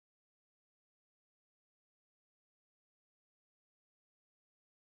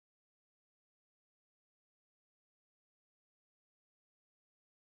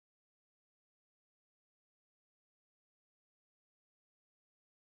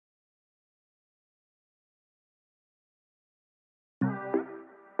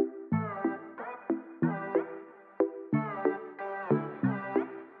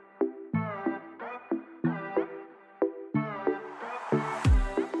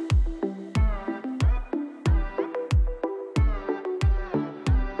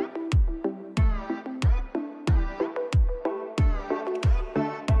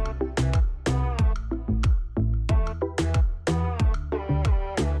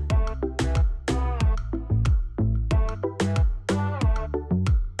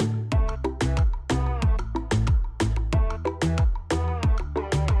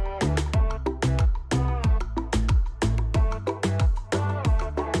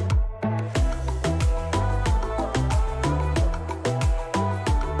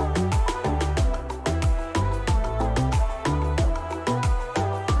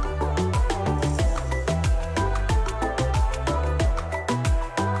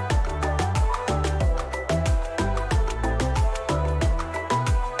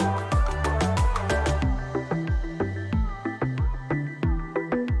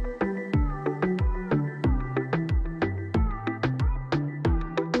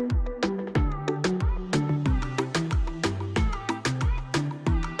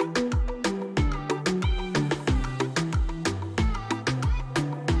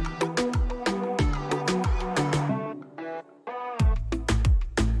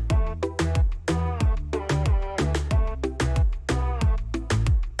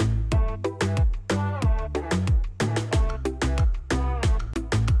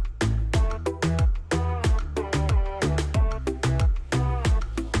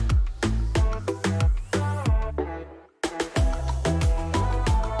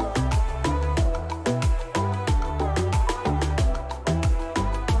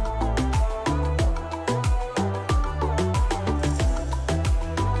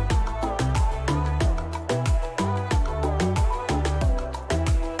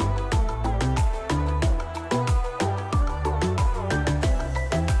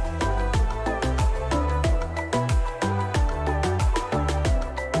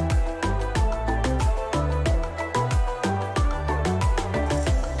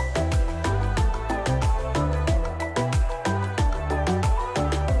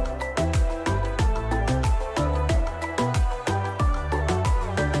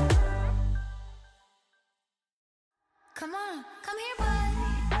Come on, come here, bud.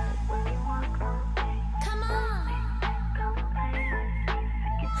 Come on.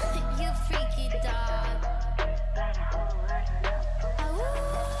 You freaky dog.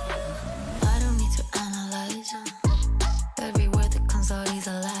 I don't need to analyze. Every word that comes out is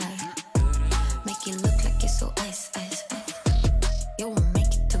a lie. Make it look like it's so ice, ice, ice. You won't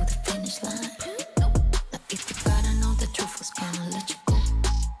make it to the finish line. Now if you gotta know the truth was gonna let you go.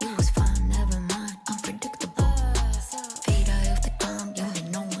 You was fine, never mind, unpredictable. Feet eye off the ground, you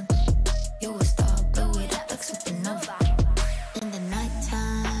ain't no one. You a star, blow it up like supernova. In the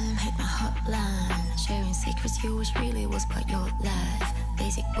nighttime, hit my hotline. Sharing secrets, you wish really was part your life.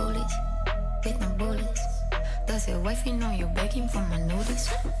 Basic bullets, with no bullets. Does your wifey know you're begging for my notice?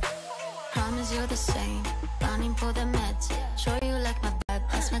 Promise you're the same, running for the meds. Show you like my bad,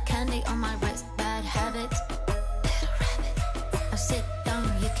 pass my candy on my wrist. Bad habits, little rabbit. Now sit down,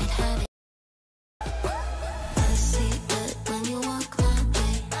 you can have it. I see it when you walk my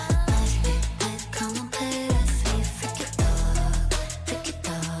way. Nice big head, come and play with me. Freaky dog, freaky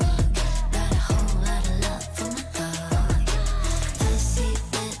dog. Got a whole lot of love for my dog. I see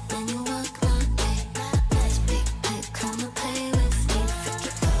it when you walk my way. Nice big head, come and play with me.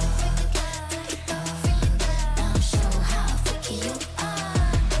 Freaky dog, now show how freaky you are.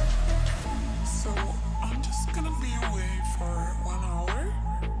 So I'm just gonna be away for 1 hour.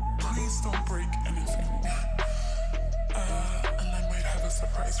 Please don't break anything. And I might have a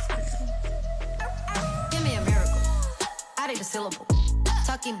surprise for you. Give me a miracle. Added a syllable.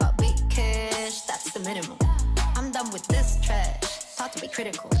 Talking about big cash, that's the minimum. I'm done with this trash. Thought to be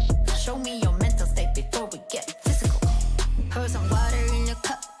critical. Show me your mental state before we get physical. Pour some water in your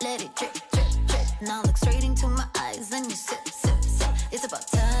cup, let it drip, drip, drip. Now look straight into my eyes and you sip, sip, sip. It's about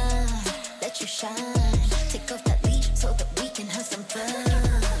time, let you shine. Take off that leash so that we can have some fun.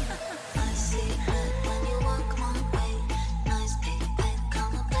 I see red when you walk my way. Nice big bed,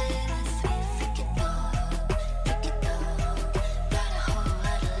 come and play with me. Freaky dog, got a whole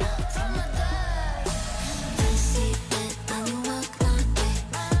lot of love for my dog. I see red when you walk my way.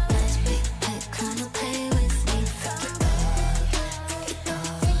 Nice big bed, come and play with me. Freaky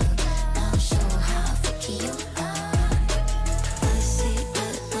dog, now show how freaky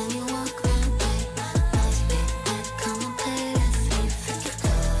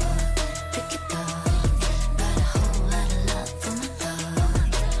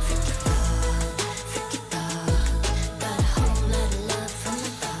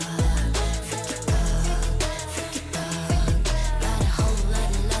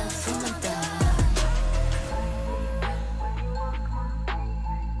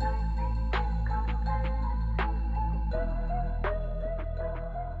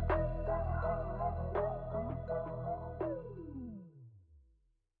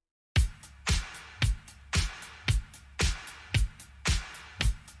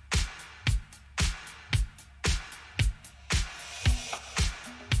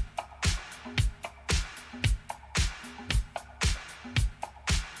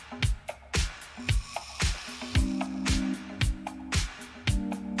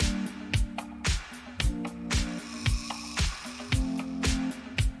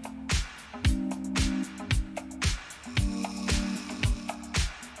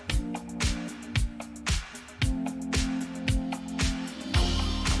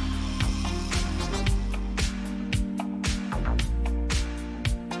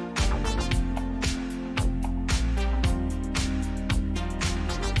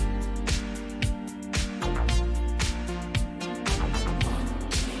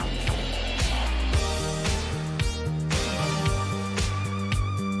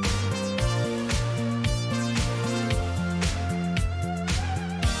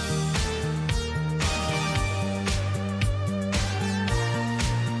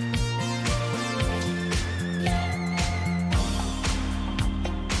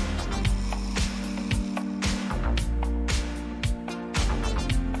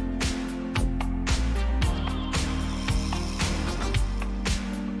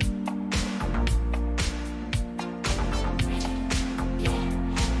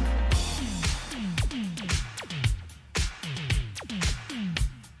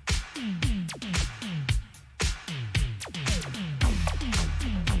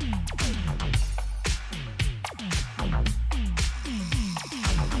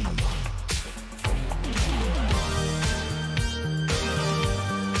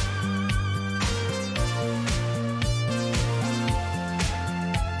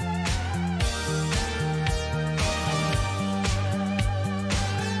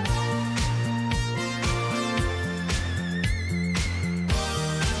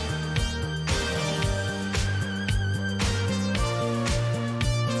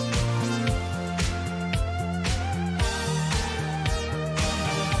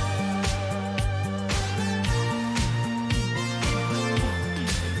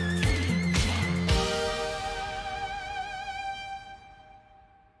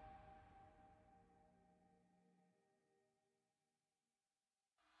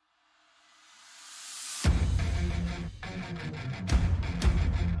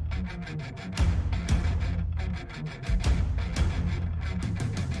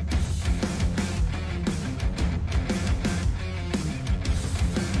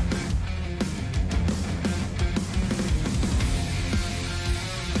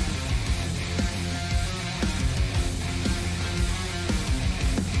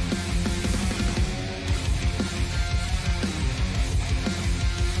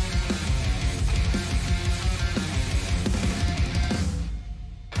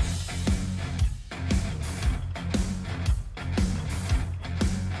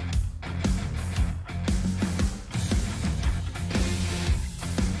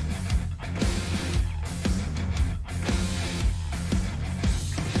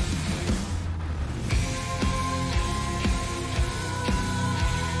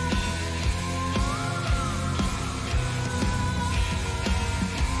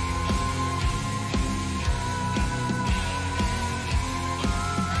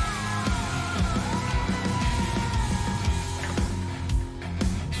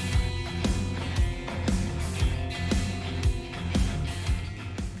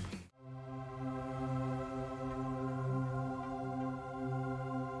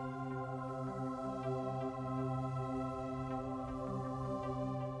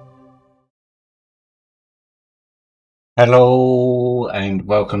Hello and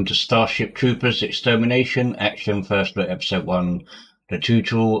welcome to Starship Troopers Extermination Action First Look Episode 1, the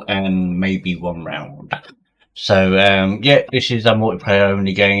tutorial and maybe one round. So yeah, this is a multiplayer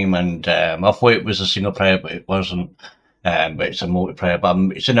only game, and I thought it was a single player but it wasn't. But it's a multiplayer, but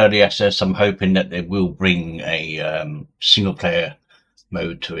it's an early access. I'm hoping that they will bring a single player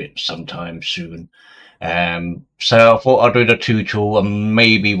mode to it sometime soon. So I thought I'd do the tutorial and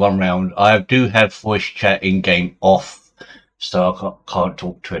maybe one round. I do have voice chat in game off, so I can't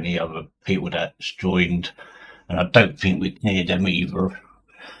talk to any other people that's joined, and I don't think we can hear them either.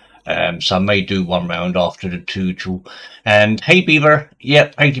 So I may do one round after the tutorial. And hey Beaver,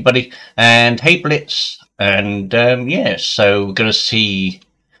 yep, thank you buddy, and hey Blitz, and yeah, so we're gonna see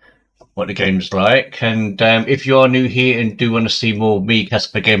what the game's like. And if you are new here and do want to see more of me,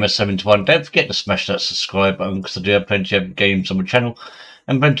 Casper Gamer 71, don't forget to smash that subscribe button, because I do have plenty of games on my channel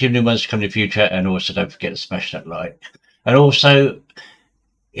and plenty of new ones coming in the future. And also don't forget to smash that like. And also,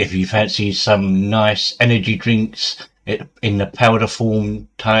 if you fancy some nice energy drinks in the powder form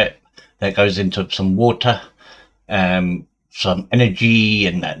type that goes into some water, some energy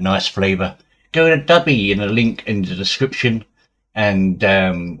and that nice flavour, go to Dubby in the link in the description, and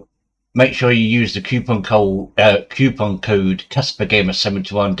make sure you use the coupon code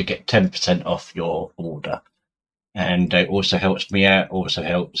CasperGamer71 to get 10% off your order. And it also helps me out, also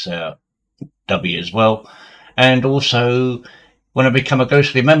helps Dubby as well. And also, when I become a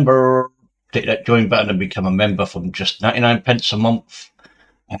ghostly member, click that join button and become a member from just 99 pence a month,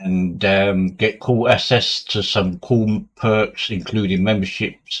 and get cool access to some cool perks, including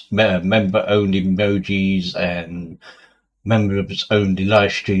memberships, member-only emojis, and members only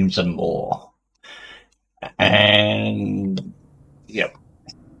live streams and more. And yep.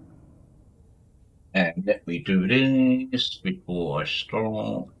 And let me do this before I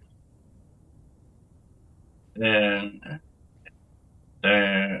start. Then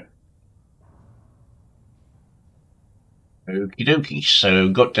there. Okie dokie. So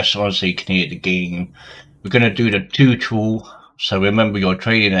got this one so you can hear the game. We're gonna do the tutorial. So remember your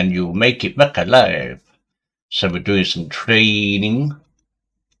training and you'll make it back alive. So we're doing some training.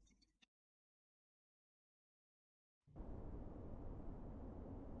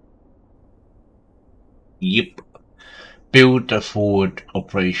 Yep. Build a forward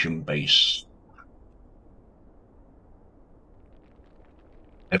operation base.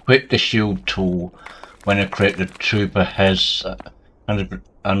 Equip the shield tool when equipped. The trooper has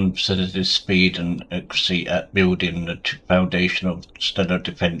unprecedented speed and accuracy at building the foundation of stellar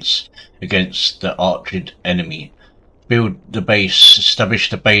defense against the Arachid enemy. Build the base, establish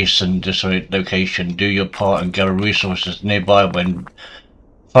the base and decide location. Do your part and gather resources nearby when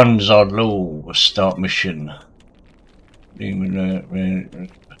funds are low. Start mission.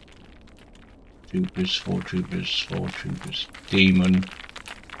 Troopers, four troopers. Demon.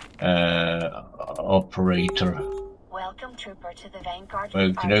 Operator. Welcome, Trooper, to the Vanguard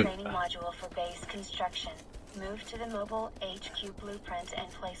Well, training module for base construction. Move to the Mobile HQ blueprint and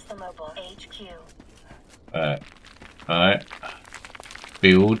place the Mobile HQ. Alright.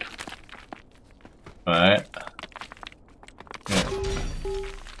 Build. Alright.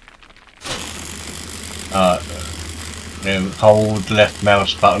 Then hold left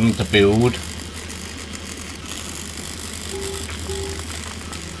mouse button to build.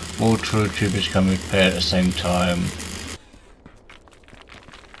 All true troopers can repair at the same time.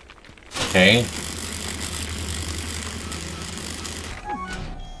 Okay.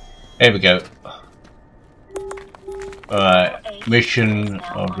 There we go. Alright, mission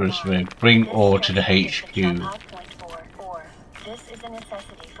of respect. Bring ore to the HQ. This is a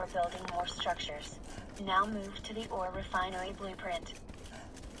necessity for building more structures. Now move to the ore refinery blueprint.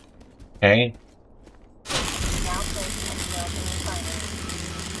 Okay. Now place and build the refinery.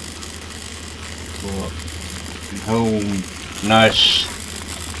 Home. Nice.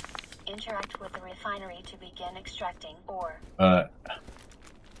 Interact with the refinery to begin extracting ore.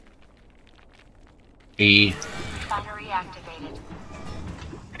 E. Refinery activated.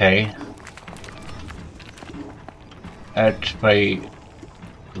 Okay. Activate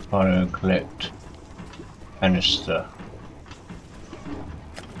refinery and collect canister.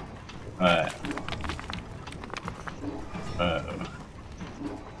 Alright.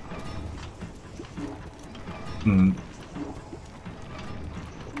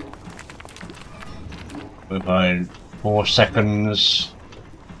 Within 4 seconds.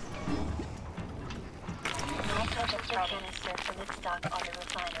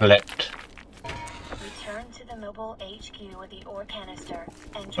 Collect. Return to the Mobile HQ with the ore canister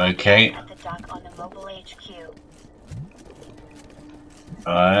and drop it at the dock on the Mobile HQ.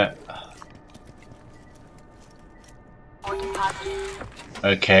 Alright.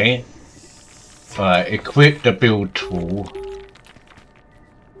 Okay. Right, equip the build tool.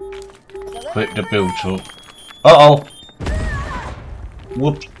 Equip the build tool. Uh-oh!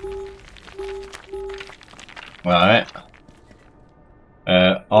 Whoops. Right.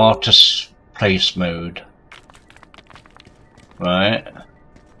 Artist place mode. Right.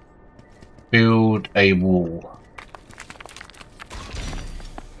 Build a wall.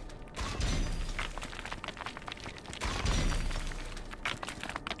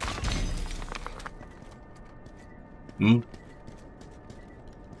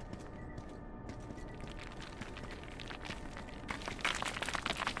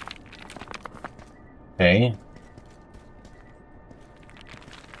 Okay.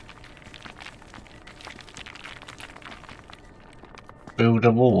 Build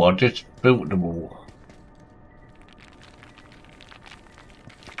a wall. I just built the wall.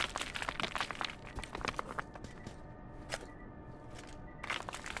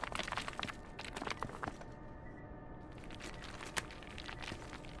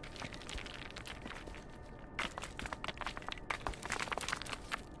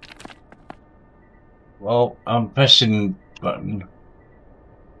 Well, I'm pressing button.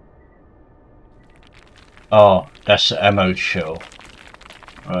 Oh, that's the ammo shell.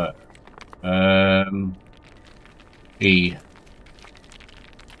 Right. E.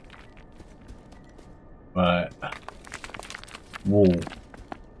 Right. Wall.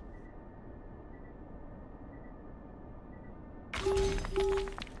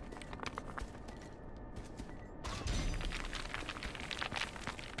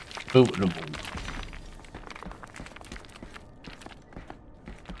 Built the wall.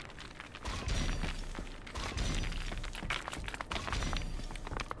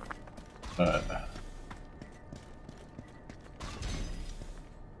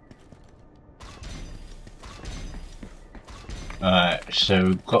 Alright, so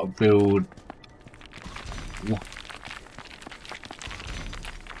we've got to build.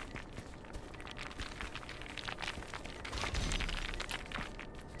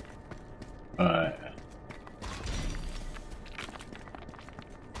 Alright.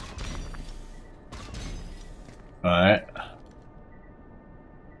 Alright.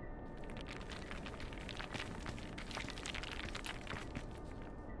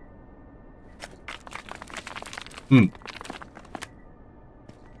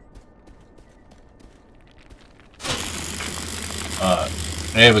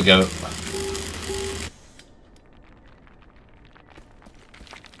 There we go.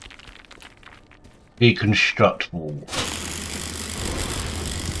 Deconstruct wall.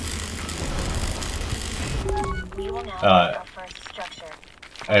 We will now build our first structure.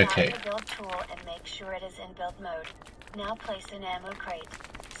 Okay. Allow the build tool and make sure it is in build mode. Now place an ammo crate.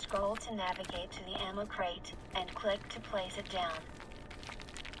 Scroll to navigate to the ammo crate and click to place it down.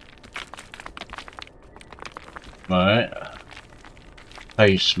 Right.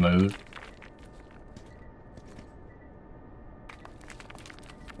 Place mode.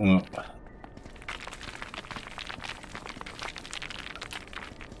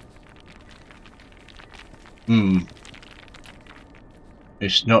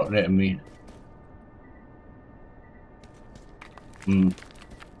 It's not letting me.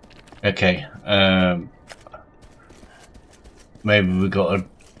 Okay. Maybe we got to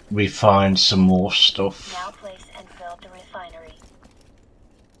refine some more stuff. Now place and fill the refinery.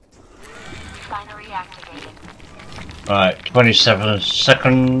 Refinery activated. Right, 27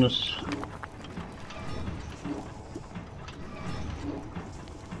 seconds.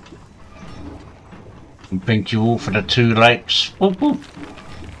 And thank you all for the 2 likes. Whoop, whoop.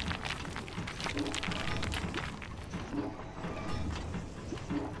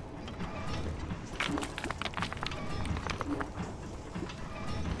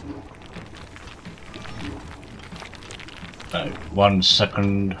 Right, 1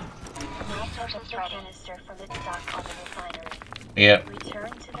 second. Now pick up the canister from its dock on the refinery. Yep.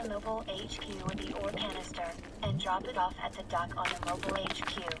 Return to the mobile HQ with the ore canister and drop it off at the dock on the mobile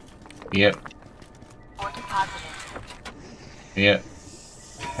HQ. Yep. Ore deposited. Yep.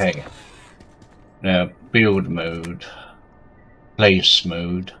 Okay. Now, build mode. Place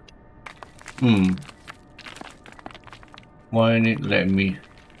mode. Why ain't it letting me?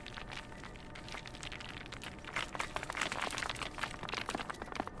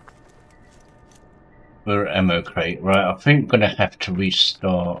 We're ammo crate. Right, I think I'm gonna have to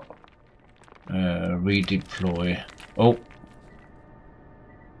restart. Redeploy. Oh.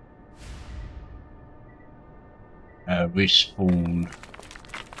 Respawn.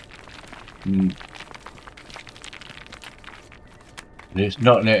 It's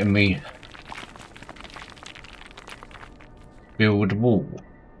not letting me. build a wall.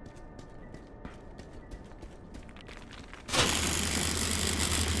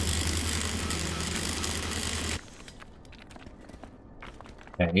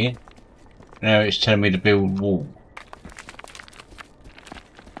 Okay. Now it's telling me to build a wall.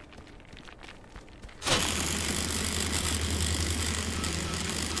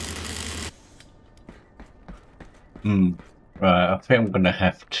 Right, I think I'm gonna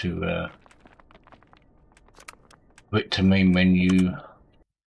have to quit to main menu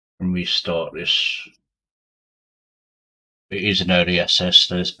and restart this. It is an early access,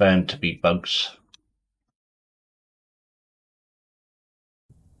 there's bound to be bugs.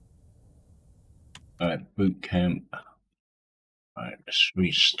 Alright, boot camp. Alright, let's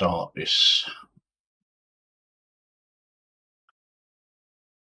restart this.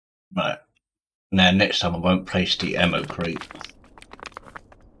 Right. Now next time I won't place the ammo crate.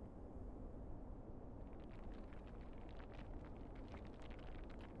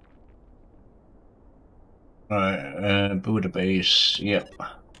 Right, build a base, yep.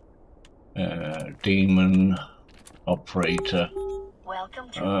 Demon operator. Welcome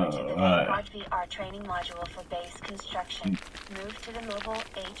to the Vanguard VR training module for base construction. Move to the mobile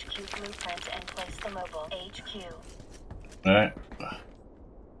HQ blueprint and place the mobile HQ. Right.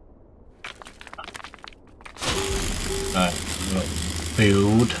 Right,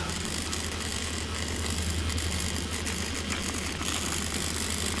 build.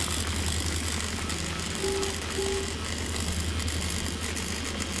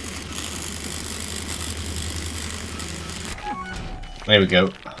 There we go.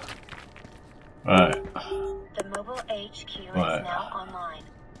 Right. The mobile HQ is now online.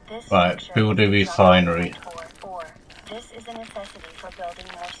 This build a refinery. Or this is a necessity for building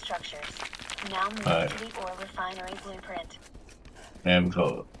more structures. Now move to the ore refinery blueprint. Now we've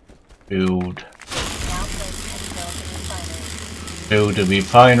got build. Now place and build a refinery. Build a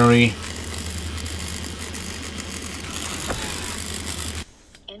refinery.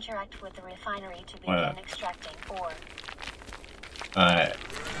 Interact with the refinery to begin extracting ore.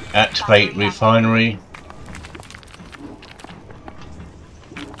 Activate refinery.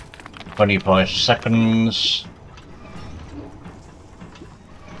 25 seconds.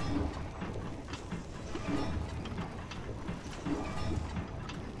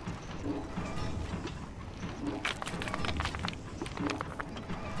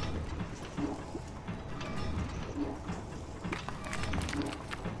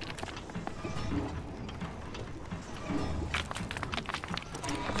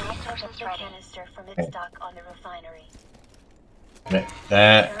 Canister from its dock on the refinery.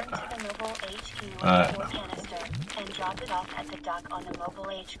 There. Turn to the mobile HQ with the ore canister and drop it off at the dock on the mobile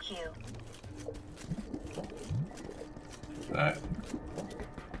HQ. Right.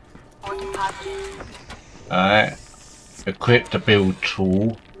 Ore deposited. Alright. Equip the build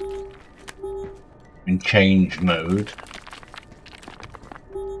tool in change mode.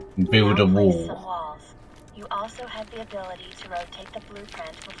 And build a Now place wall. some walls. You also have the ability to rotate the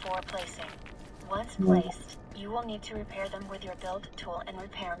blueprint before placing. Once placed, you will need to repair them with your build tool in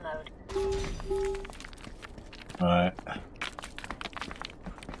repair mode. Right.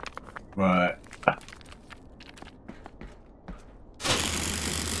 Right.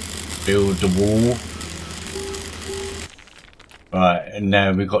 Build the wall. Right, and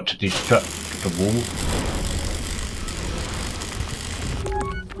now we've got to destruct the wall.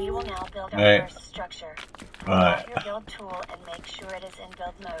 We will now build our first structure. Pull out your build tool and make sure it is in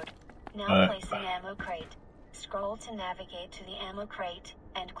build mode. Now place an ammo crate. Scroll to navigate to the ammo crate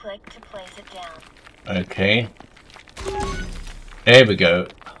and click to place it down. Okay. There we go.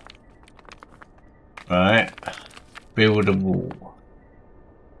 Right. Build a wall.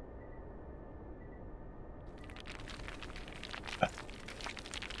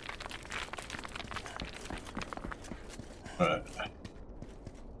 Right.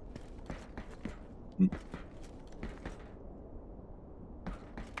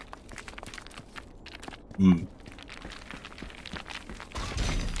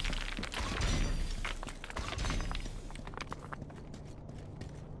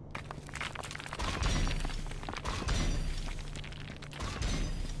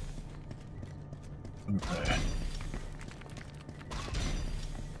 Okay.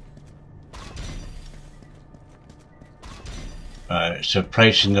 Right, so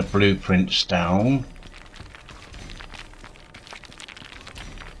placing the blueprints down.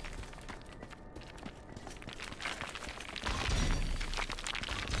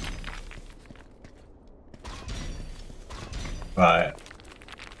 Right,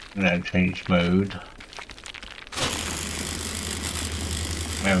 now change mode.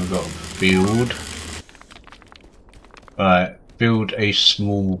 Now we've got build. Right, build a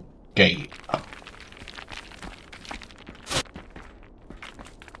small gate.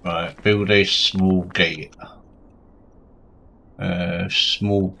 Right, build a small gate.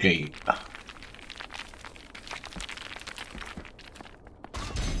 Small gate.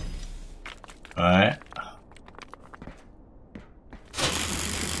 Right.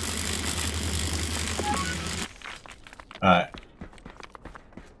 Right.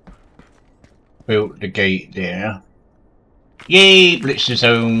 Built the gate there. Yay! Blitz the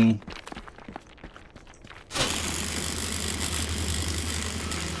zone.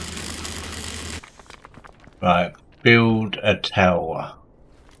 Right. Build a tower.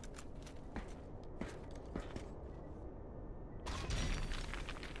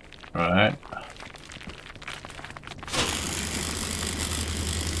 Right.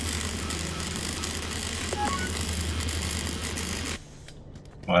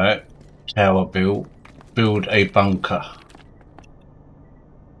 Right. Tower built. Build a bunker.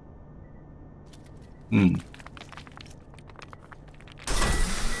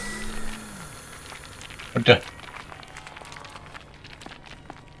 What the?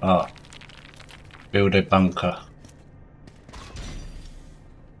 Ah. Build a bunker.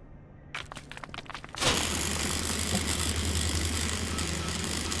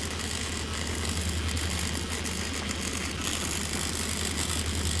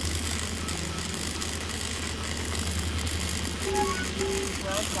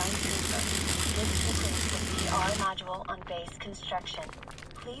 Module on base construction.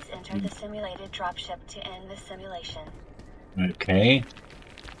 Please enter the simulated dropship to end the simulation. Okay.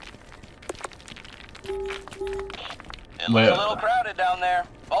 It looks a little crowded down there.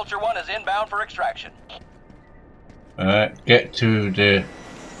 Vulture 1 is inbound for extraction. Alright, get to the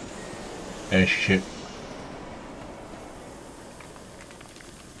airship.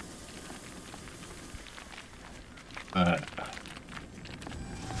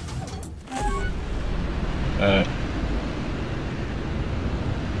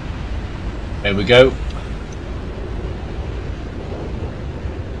 There we go.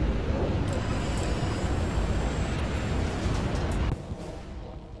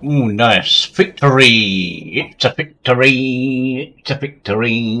 Ooh, nice. Victory! It's a victory! It's a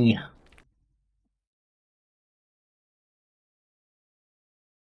victory!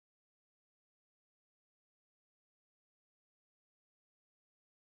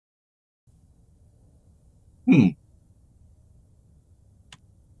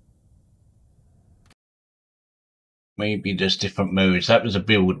 Maybe there's different modes. That was a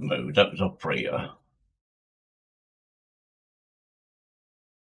build mode. That was operator.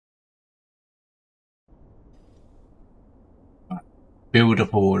 Build a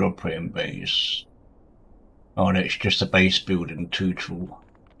forward operating base. Oh, that's just a base building tutorial.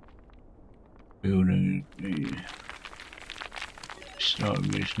 Building the start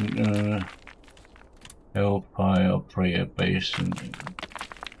mission. Help operator base and.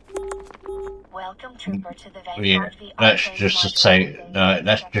 Welcome, Trooper, to the Vanguard. Yeah, that's just the same.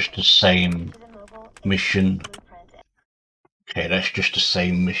 That's just the same mission. Okay, that's just the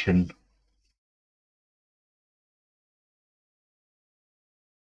same mission.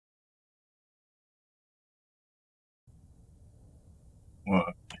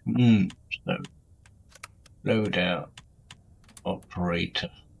 Right. So loadout operator.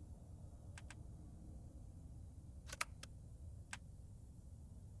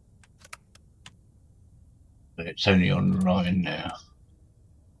 It's only online now.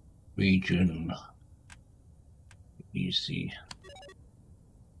 Region. Easy.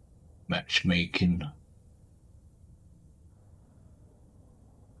 Matchmaking.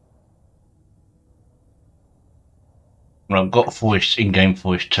 Well, I've got voice, in-game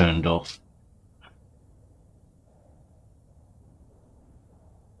voice turned off.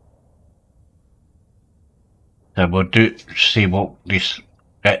 So we'll do, see what this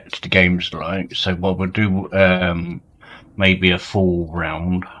the game's like. So what we'll do, maybe a full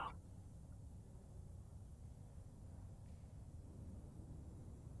round.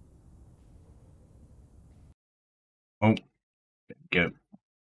 Oh, there we go.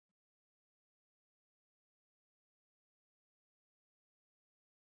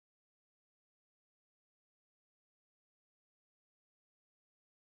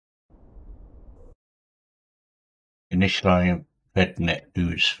 Initializing FedNet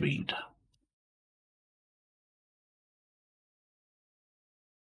news feed.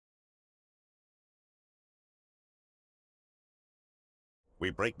 We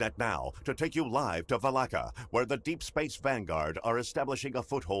break net now to take you live to Valaka, where the Deep Space Vanguard are establishing a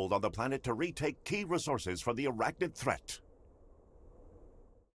foothold on the planet to retake key resources for the Arachnid threat.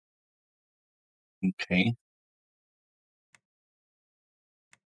 Okay.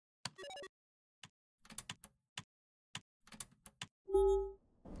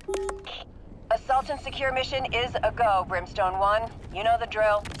 Assault and secure mission is a go, Brimstone 1. You know the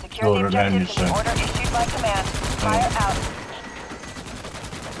drill. Secure the objectives in the order issued by command. Fire out.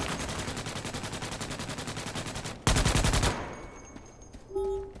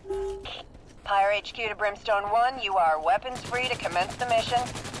 Pyre HQ to Brimstone 1. You are weapons free to commence the mission.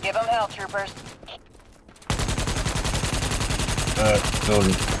 Give them hell, troopers.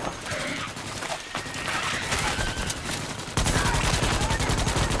 Sorry.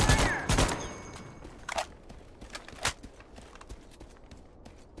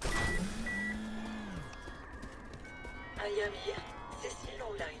 I am here. Cecile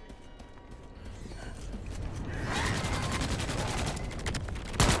online.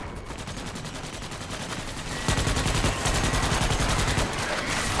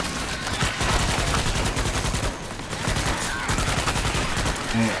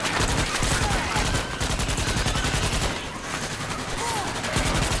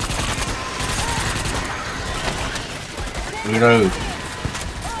 Reload.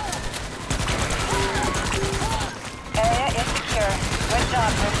 Area is secure. Good job,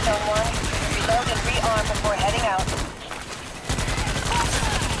 Brimstone 1. Reload and rearm before heading out.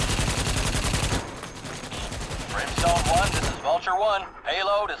 Brimstone 1, this is Vulture 1.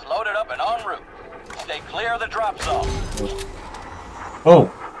 Payload is loaded up and en route. Stay clear of the drop zone.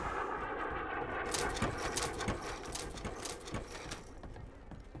 Oh.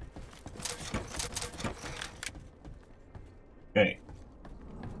 Okay.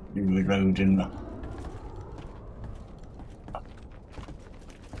 Reloading.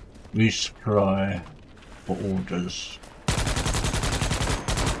 Resupply for orders.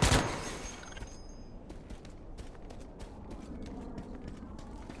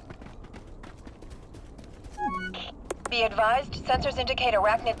 Be advised, sensors indicate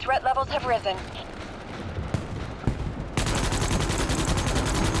Arachnid threat levels have risen.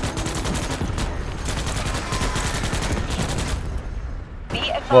 Be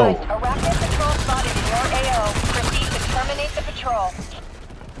advised, Arachnid patrol spotted in your AO. Proceed to terminate the patrol.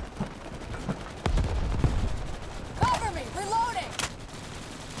 Cover me! Reloading!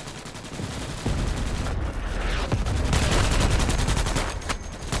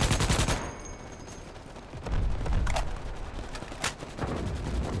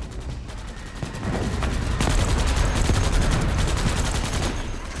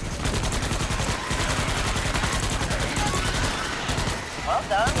 Well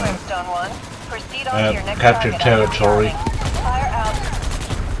done, Brimstone 1. Proceed on to your next captured target. territory. Fire out.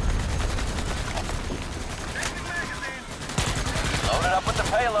 Loaded up with the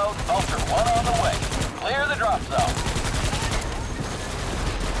payload. Vulture 1 on the way. Clear the drop zone.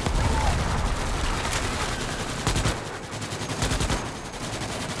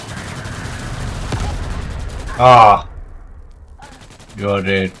 Ah. You're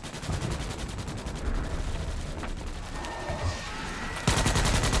dead.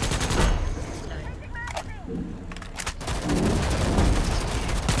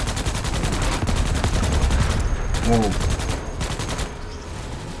 Move.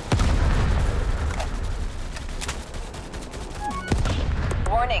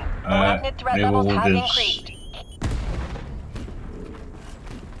 Warning. Arachnid threat they levels will have just- increased.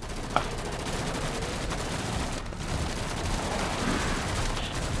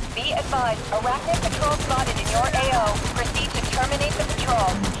 Be advised, Arachnid patrol spotted in your AO. Proceed to terminate the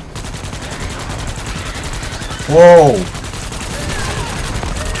patrol. Whoa!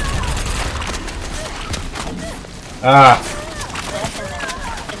 Ah!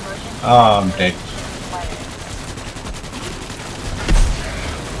 Oh, I'm dead.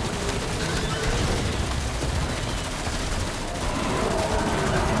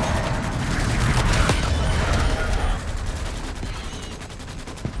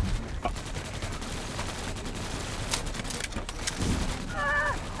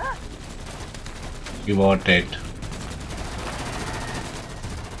 You are dead.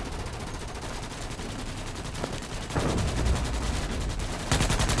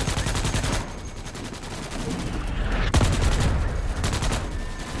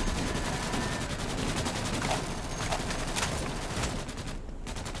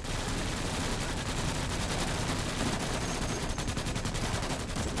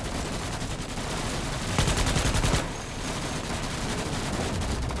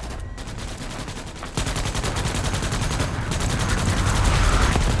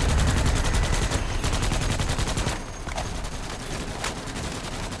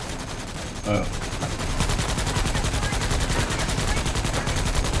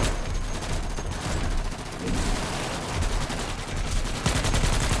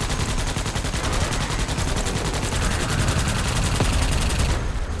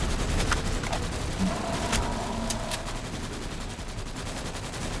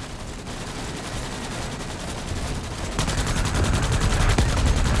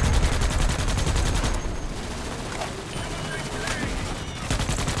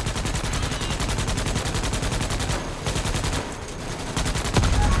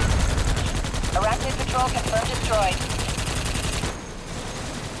 Scroll confirmed destroyed.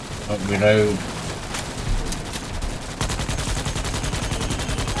 Reload.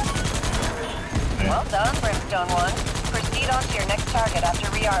 Well done, Brimstone 1. Proceed on to your next target after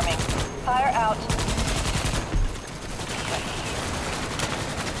rearming. Fire out.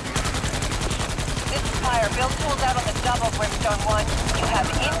 This is Fire. Build tools out on the double, Brimstone 1. You have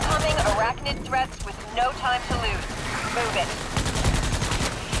incoming Arachnid threats with no time to lose. Move it.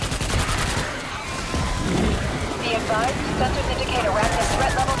 Be advised, sensors indicate Arachnid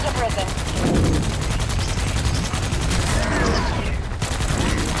threat levels have risen.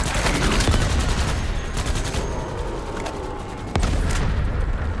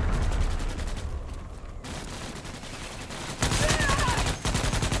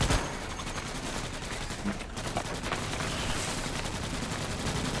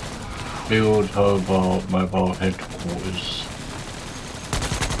 Field mobile headquarters.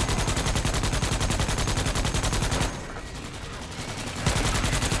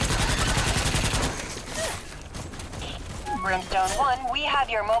 Brimstone 1, we have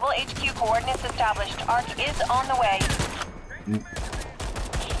your mobile HQ coordinates established. ARC is on the way.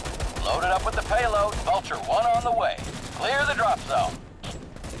 Loaded up with the payload. Vulture 1 on the way. Clear the drop zone.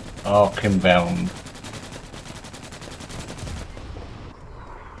 ARC inbound.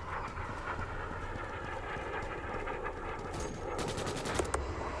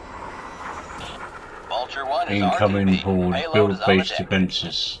 Vulture 1 is incoming RTB. board. Payload Build is on the base deck.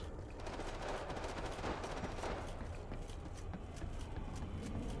 defenses.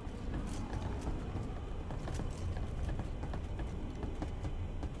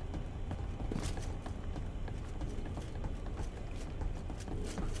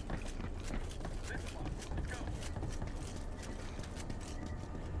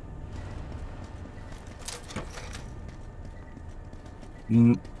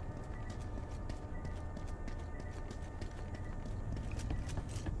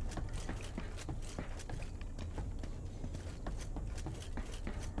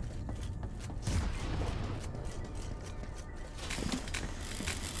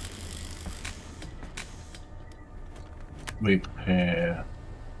 Repair.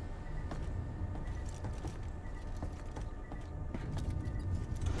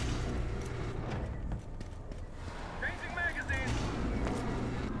 Changing magazine.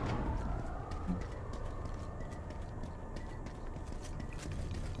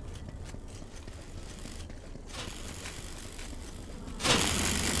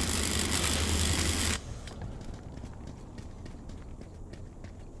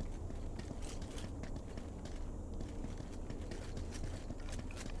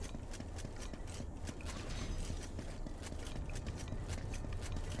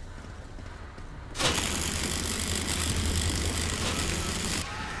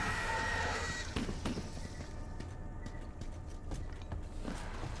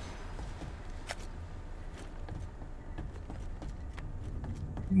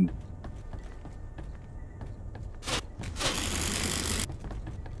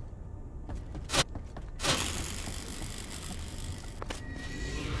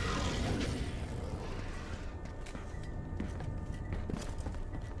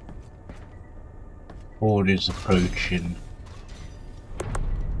 Board is approaching.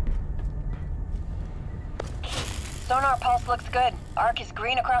 Sonar pulse looks good. ARC is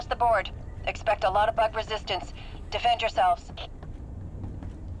green across the board. Expect a lot of bug resistance. Defend yourselves.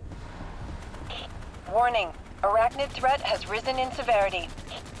 Warning. Arachnid threat has risen in severity.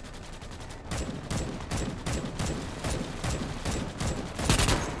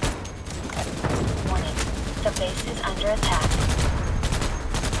 Warning. The base is under attack.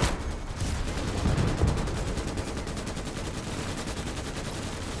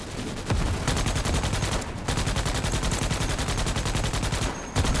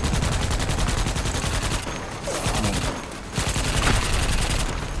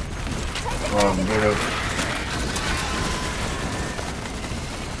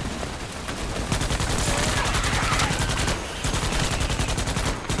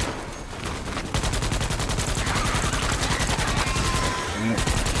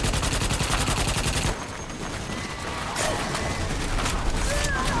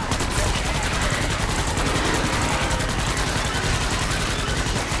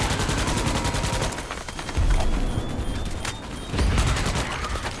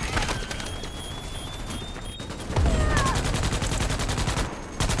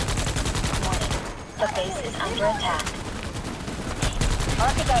 The base is under attack.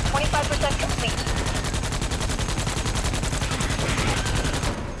 ARC is at 25% complete.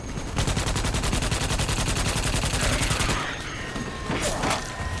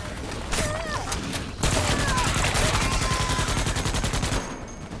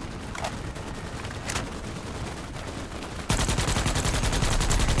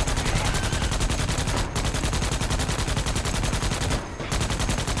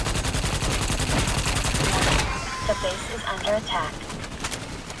 under attack.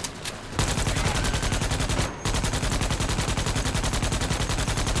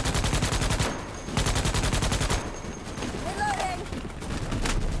 Reloading.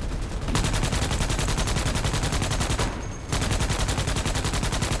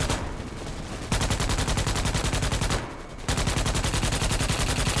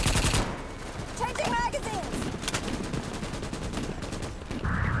 Changing magazines.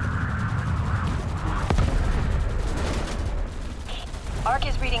 Arc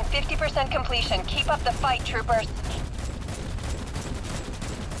is reading 50% completion. Keep up the fight, troopers.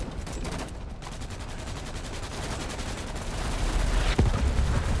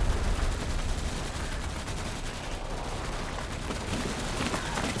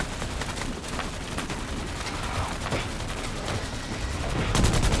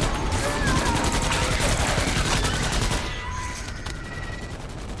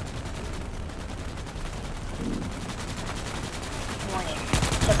 Warning.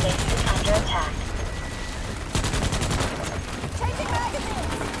 The base is under attack. Changing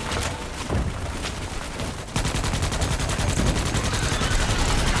magazines.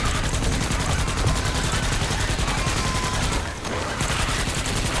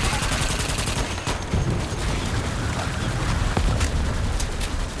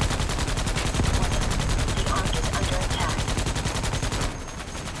 The Ark is under attack.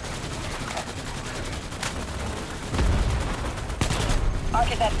 Arc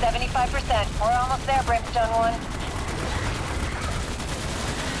is at 75%. We're almost there, Brimstone 1.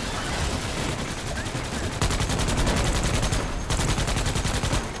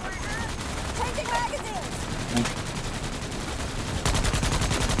 Changing magazines.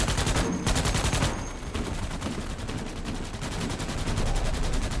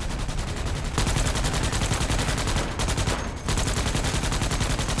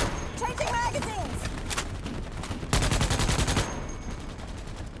 Changing magazines.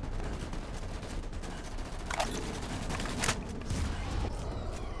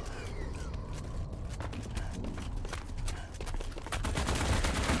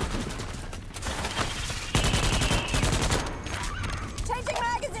 Changing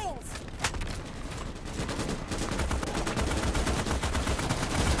magazines.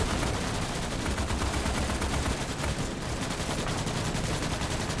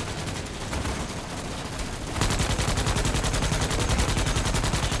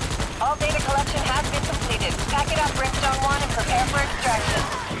 All data collection has been completed. Pack it up, Brimstone 1, and prepare for extraction.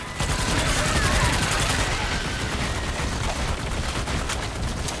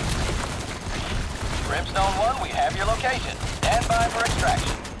 Brimstone 1, we have your location. Stand by for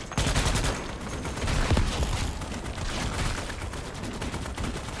extraction.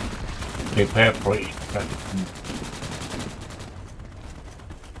 Prepare for extraction.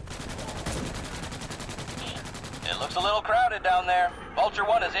 It looks a little crowded down there. Vulture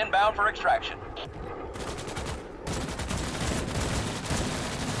 1 is inbound for extraction.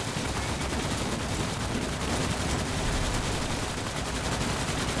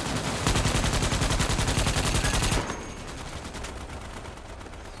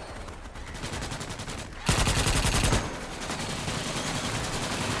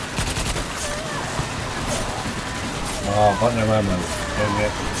 Oh, got no ammo. Dang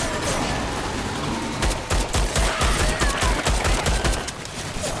it.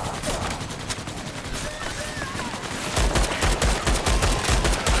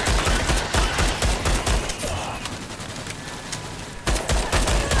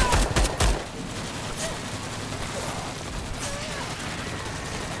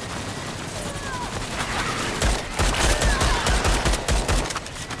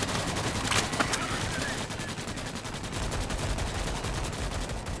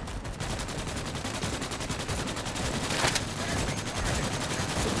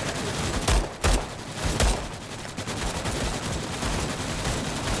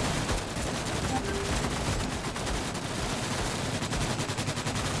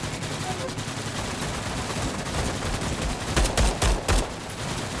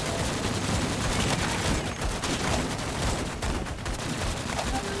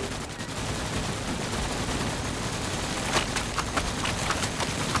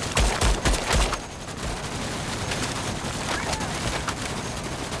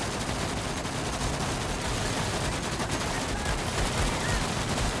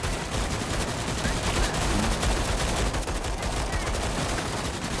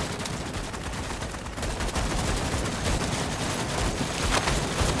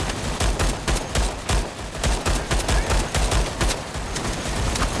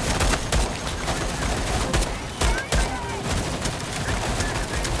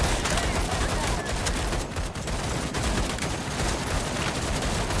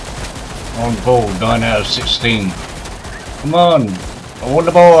 on board, 9 out of 16. Come on, I want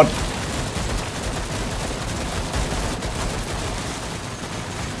the board.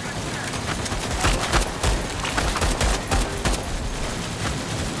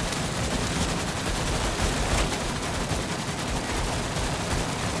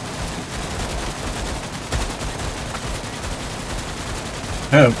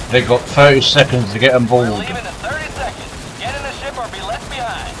 Oh, they got 30 seconds to get on board. We're leaving in 30 seconds. Get in the ship or be left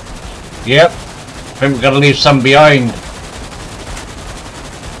behind. Yep, I think we're gonna leave some behind.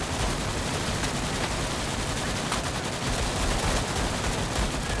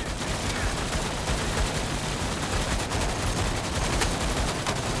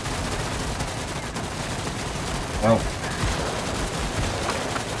 Well,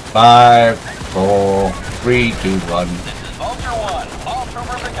 5, 4, 3, 2, 1. This is Vulture 1. All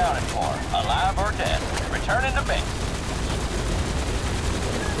troopers accounted for, alive or dead. Returning to base.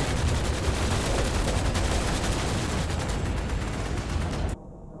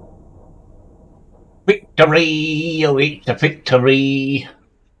 Victory! Oh, it's a victory!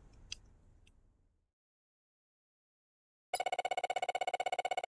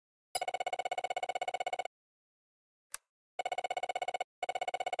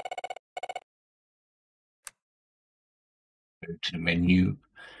 Go to the menu.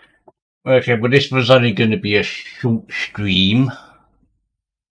 Okay, well this was only going to be a short stream.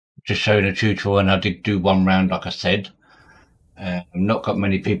 Just showing a tutorial, and I did do one round like I said. I've not got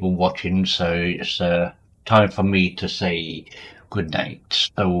many people watching, so it's time for me to say good night.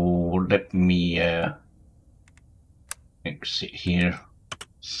 So let me exit here.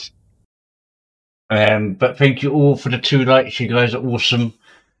 But thank you all for the 2 likes. You guys are awesome.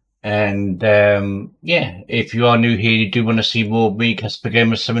 And yeah, if you are new here, you do want to see more of me, Casper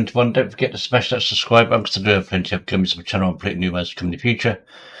Gamer 71, don't forget to smash that subscribe button, because I do have plenty of games on my channel and plenty new ones to come in the future.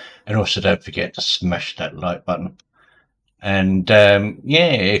 And also don't forget to smash that like button. And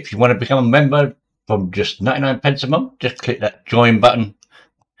yeah, if you want to become a member from just 99p a month, just click that join button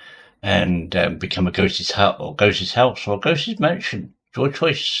and become a Ghost's House or Ghost's House or Ghost's Mansion, your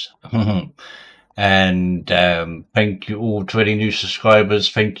choice. And thank you all to any new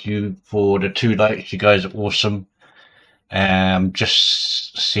subscribers. Thank you for the 2 likes. You guys are awesome.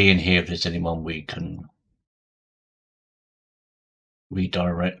 Just seeing here if there's anyone we can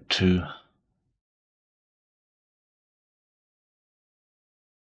redirect to.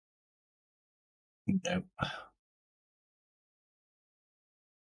 No.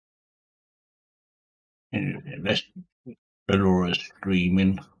 Let's Laura's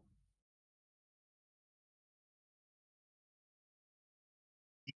streaming.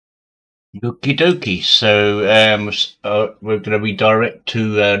 Okie dokie. So we're going to redirect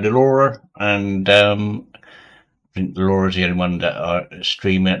to Laura, and I think Laura's the only one that are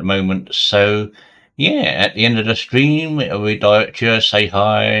streaming at the moment. So yeah, at the end of the stream, it'll redirect you, say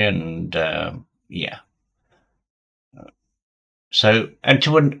hi, and yeah. So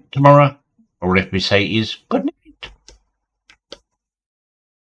until tomorrow, or if we say is good night.